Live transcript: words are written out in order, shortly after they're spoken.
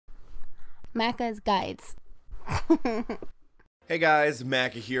Macca's Guides. Hey guys,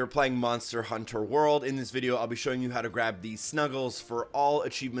 Macca here playing Monster Hunter World. In this video, I'll be showing you how to grab the Snuggles for all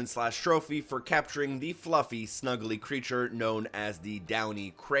achievement / trophy for capturing the fluffy, snuggly creature known as the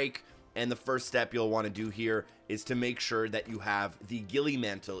Downy Crake. And the first step you'll want to do here is to make sure that you have the Ghillie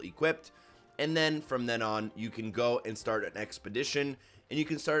Mantle equipped. And then from then on, you can go and start an expedition. And you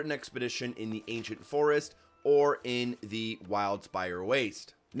can start an expedition in the Ancient Forest or in the Wildspire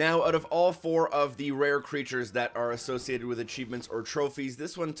Waste. Now, out of all 4 of the rare creatures that are associated with achievements or trophies,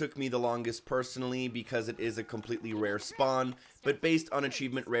 this one took me the longest personally because it is a completely rare spawn, but based on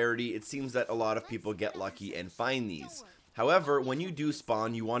achievement rarity, it seems that a lot of people get lucky and find these. However, when you do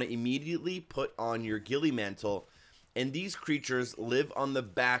spawn, you want to immediately put on your Ghillie Mantle, and these creatures live on the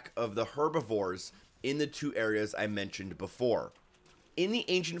back of the herbivores in the 2 areas I mentioned before. In the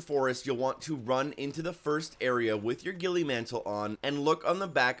Ancient Forest, you'll want to run into the first area with your Ghillie Mantle on and look on the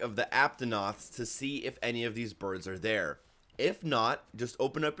back of the Aptonoths to see if any of these birds are there. If not, just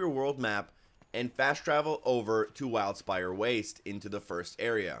open up your world map and fast travel over to Wildspire Waste into the first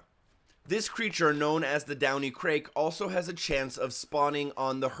area. This creature, known as the Downy Crake, also has a chance of spawning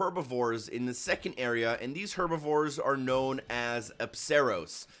on the herbivores in the second area, and these herbivores are known as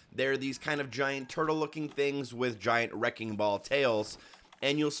Apseros. They're these kind of giant turtle-looking things with giant wrecking ball tails,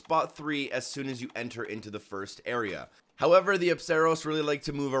 and you'll spot 3 as soon as you enter into the first area. However, the Apseros really like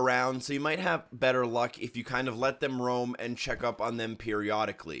to move around, so you might have better luck if you kind of let them roam and check up on them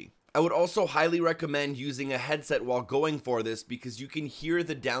periodically. I would also highly recommend using a headset while going for this because you can hear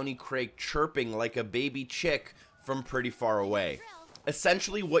the Downy Crake chirping like a baby chick from pretty far away.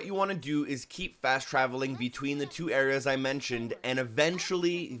 Essentially, what you want to do is keep fast traveling between the 2 areas I mentioned, and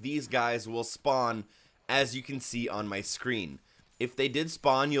eventually these guys will spawn, as you can see on my screen. If they did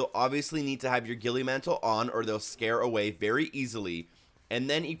spawn, you'll obviously need to have your Ghillie Mantle on or they'll scare away very easily, and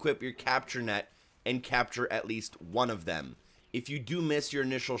then equip your capture net and capture at least one of them. If you do miss your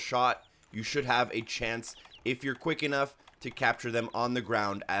initial shot, you should have a chance if you're quick enough to capture them on the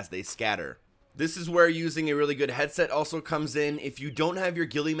ground as they scatter. This is where using a really good headset also comes in. If you don't have your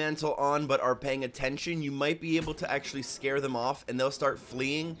Ghillie Mantle on but are paying attention, you might be able to actually scare them off and they'll start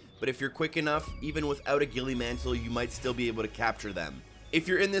fleeing. But if you're quick enough, even without a Ghillie Mantle, you might still be able to capture them. If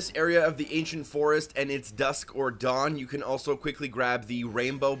you're in this area of the Ancient Forest and it's dusk or dawn, you can also quickly grab the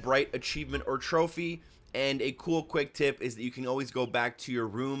Rainbow Bright achievement or trophy. And a cool quick tip is that you can always go back to your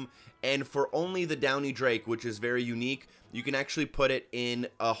room, and for only the Downy Drake, which is very unique, you can actually put it in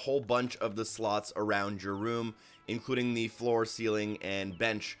a whole bunch of the slots around your room, including the floor, ceiling, and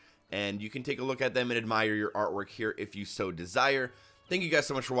bench. And you can take a look at them and admire your artwork here if you so desire. Thank you guys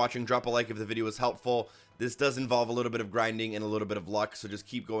so much for watching. Drop a like if the video was helpful. This does involve a little bit of grinding and a little bit of luck, so just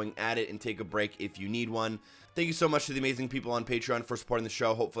keep going at it and take a break if you need one. Thank you so much to the amazing people on Patreon for supporting the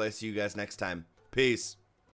show. Hopefully I see you guys next time. Peace.